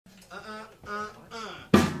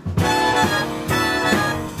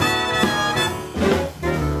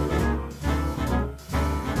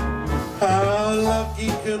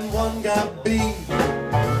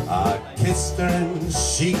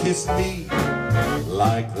kiss me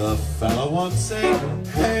like the fella once said.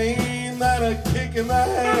 Ain't that a kick in the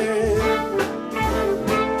head?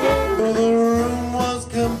 Well, the room was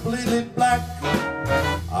completely black.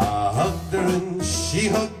 I hugged her and she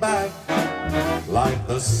hugged back. Like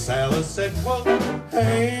the sailor said, quote,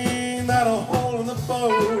 ain't that a hole in the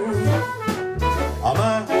boat? Oh,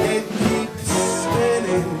 my head keeps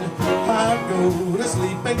spinning, I go to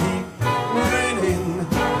sleep and keep grinning.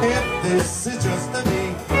 If this is just the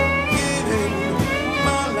beginning,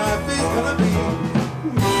 my life is gonna be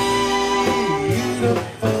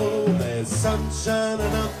beautiful. There's sunshine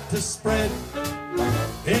enough to spread.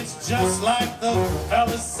 It's just like the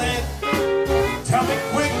fella said. Tell me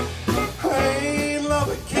quick, hey, love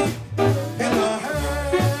a kick in the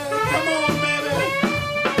head. Come on, baby,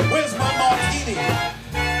 where's my martini?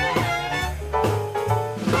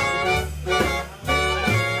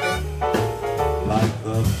 Like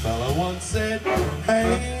the fella once said,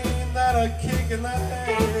 ain't that a kick in the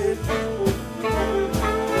head?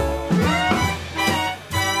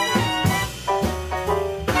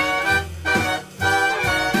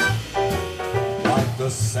 Like the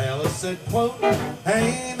sailor said, quote,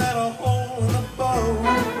 ain't that a hole in the boat?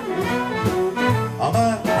 Oh,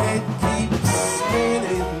 my head keeps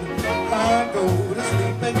spinning, I go to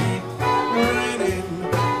sleep and keep grinning.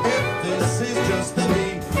 If this is just the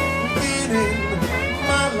beginning,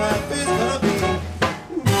 my life is gonna be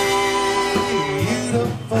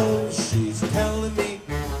beautiful. She's telling me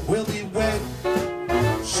we'll be wed.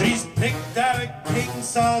 She's picked out a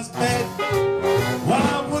king-size bed. Well,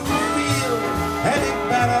 I wouldn't feel any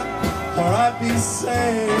better, or I'd be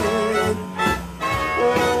sad.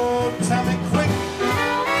 Oh, tell me quick.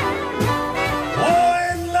 Oh,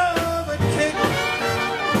 in love a kick.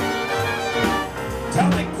 Tell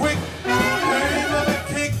me quick. Hey, love a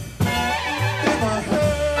kick in my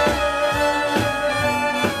head.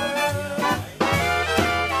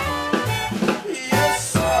 Yes,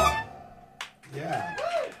 sir. Yeah.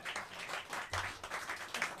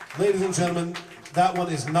 Ladies and gentlemen, that one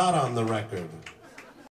is not on the record.